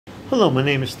Hello, my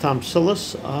name is Tom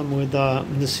Psillas. I'm with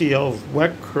I'm the CEO of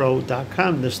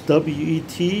wetcrow.com. That's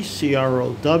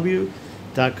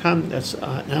WETCROW.com. That's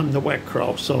and I'm the Wet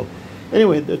Crow. So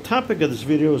anyway, the topic of this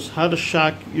video is how to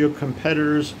shock your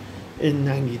competitors in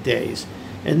 90 days.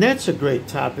 And that's a great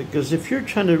topic because if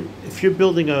you're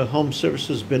building a home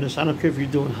services business, I don't care if you're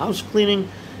doing house cleaning,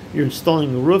 you're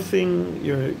installing roofing,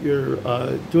 you're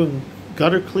doing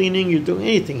gutter cleaning, you're doing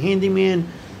anything, handyman,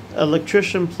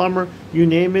 electrician, plumber, you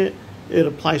name it, it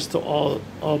applies to all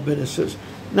businesses.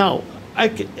 Now, I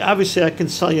can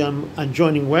sell you on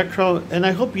joining WetCrow, and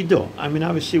I hope you do. I mean,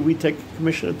 obviously, we take a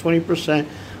commission of 20%.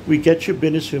 We get your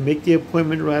business. We make the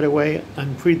appointment right away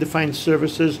on predefined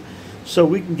services, so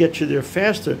we can get you there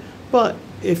faster. But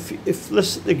if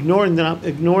let's ignore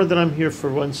that I'm here for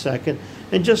 1 second,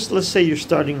 and just let's say you're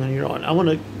starting on your own. I want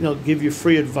to give you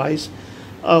free advice.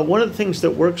 One of the things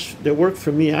that worked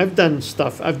for me, I've done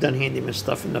handyman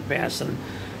stuff in the past, and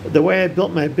the way I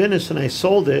built my business and I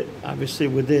sold it, obviously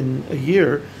within a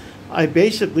year, I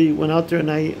basically went out there and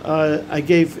I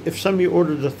gave, if somebody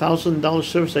ordered a $1,000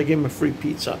 service, I gave them a free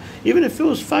pizza, even if it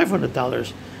was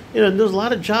 $500. There's a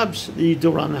lot of jobs that you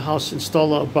do around the house.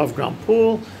 Install an above ground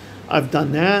pool. I've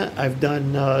done that. I've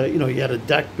done, you had a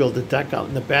deck, build a deck out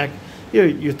in the back.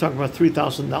 You're talking about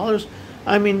 $3,000.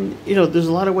 I mean, there's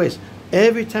a lot of ways.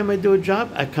 Every time I do a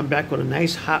job, I come back with a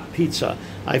nice hot pizza.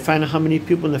 I find out how many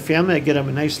people in the family. I get them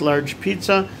a nice large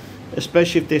pizza,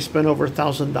 especially if they spend over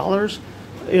 $1,000.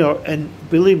 And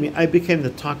believe me, I became the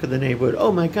talk of the neighborhood.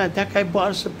 Oh my God, that guy bought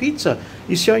us a pizza.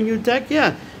 You see on your deck?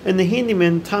 Yeah. And the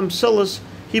handyman, Tom Psillas,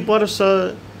 he bought us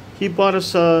a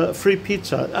free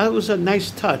pizza. That was a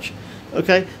nice touch.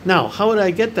 Okay. Now, how would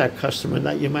I get that customer?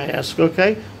 That you might ask.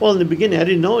 Okay. Well, in the beginning, I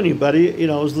didn't know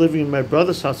anybody. I was living in my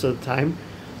brother's house at the time.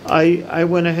 I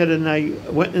went ahead and I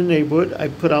went in the neighborhood. I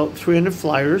put out 300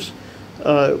 flyers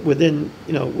within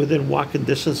walking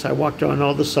distance. I walked around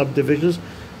all the subdivisions.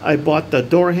 I bought the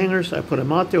door hangers. I put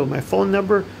them out there with my phone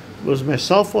number. It was my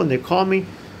cell phone. They called me.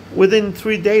 Within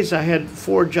 3 days, I had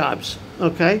 4 jobs.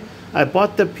 Okay, I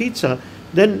bought the pizza.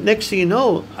 Then next thing you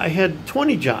know, I had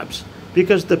 20 jobs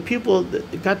because the people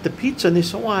that got the pizza and they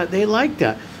said, "Wow, they like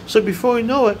that." So before we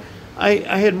know it,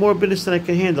 I had more business than I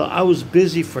could handle. I was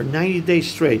busy for 90 days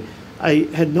straight. I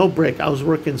had no break. I was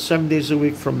working 7 days a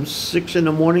week from 6 in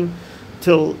the morning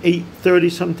till 8:30,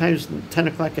 sometimes 10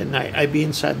 o'clock at night. I'd be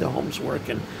inside the homes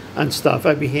working on stuff.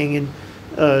 I'd be hanging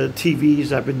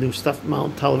TVs. I've been doing stuff,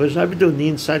 mount television. I've been doing the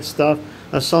inside stuff,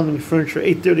 selling furniture.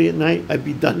 8:30 at night, I'd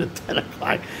be done at 10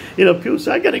 o'clock. People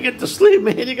say, "I got to get to sleep,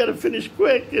 man. You got to finish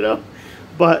quick,"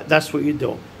 But that's what you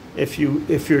do. If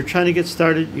you're trying to get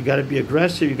started, you got to be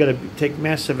aggressive. You got to take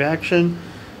massive action.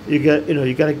 You got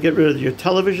to get rid of your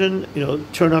television.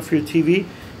 Turn off your TV,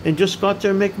 and just go out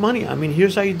there and make money. I mean,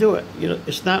 here's how you do it.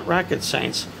 It's not rocket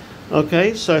science.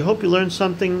 Okay, so I hope you learned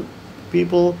something,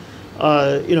 people.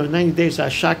 90 days, I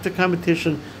shocked the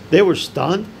competition. They were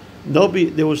stunned.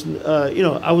 There was,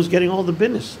 I was getting all the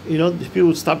business. People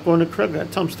would stop going to Craigslist. I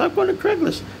tell them, stop going to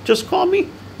Craigslist. Just call me.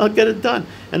 I'll get it done.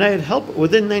 And I had help.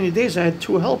 Within 90 days, I had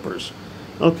 2 helpers.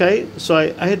 Okay? So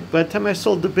I had, by the time I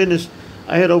sold the business,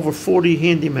 I had over 40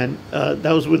 handymen.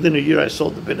 That was within a year I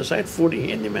sold the business. I had 40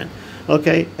 handymen.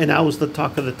 Okay? And I was the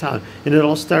talk of the town. And it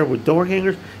all started with door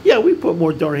hangers. Yeah, we put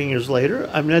more door hangers later.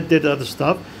 I mean, I did other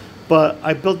stuff. But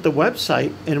I built the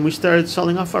website, and we started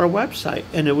selling off our website.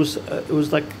 And it was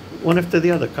like one after the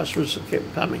other. Customers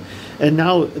kept coming. And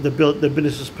now the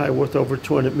business is probably worth over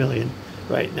 $200 million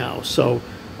right now. So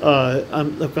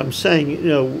I'm saying,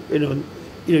 you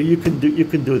can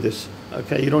do this.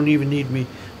 Okay, you don't even need me.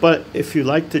 But if you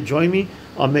like to join me,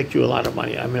 I'll make you a lot of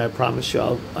money. I mean, I promise you,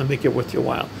 I'll make it worth your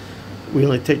while. We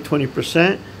only take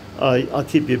 20%. I'll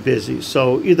keep you busy.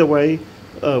 So either way,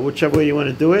 whichever way you want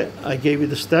to do it, I gave you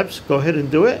the steps. Go ahead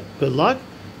and do it. Good luck.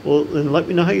 Well, and let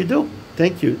me know how you do.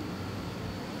 Thank you.